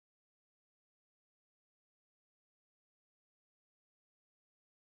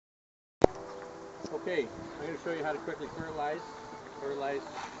Okay, I'm going to show you how to quickly fertilize. Fertilize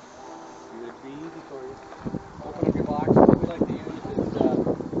your bees before you open up your box. What we like to use is this is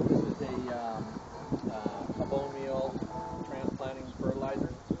a bone meal transplanting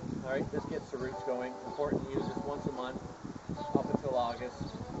fertilizer. All right, this gets the roots going. Important to use this once a month up until August.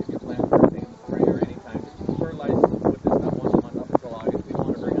 If you plant anything in the spring or any time, just fertilize with this stuff once a month up until August. We don't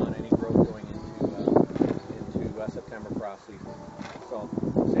want to bring on any growth going into September frost season. So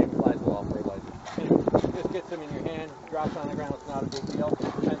same applies with all fertilizers. Anyway, just gets them in your hand, drops on the ground, it's not a big deal,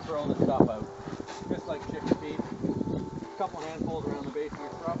 and throw the stuff out. Just like chicken feed. A couple handfuls around the base of your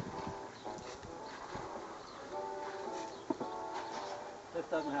shrub. This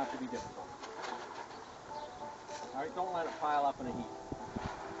doesn't have to be difficult. Alright, don't let it pile up in a heap.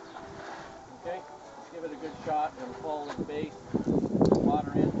 Okay? Give it a good shot, it'll fall at the base.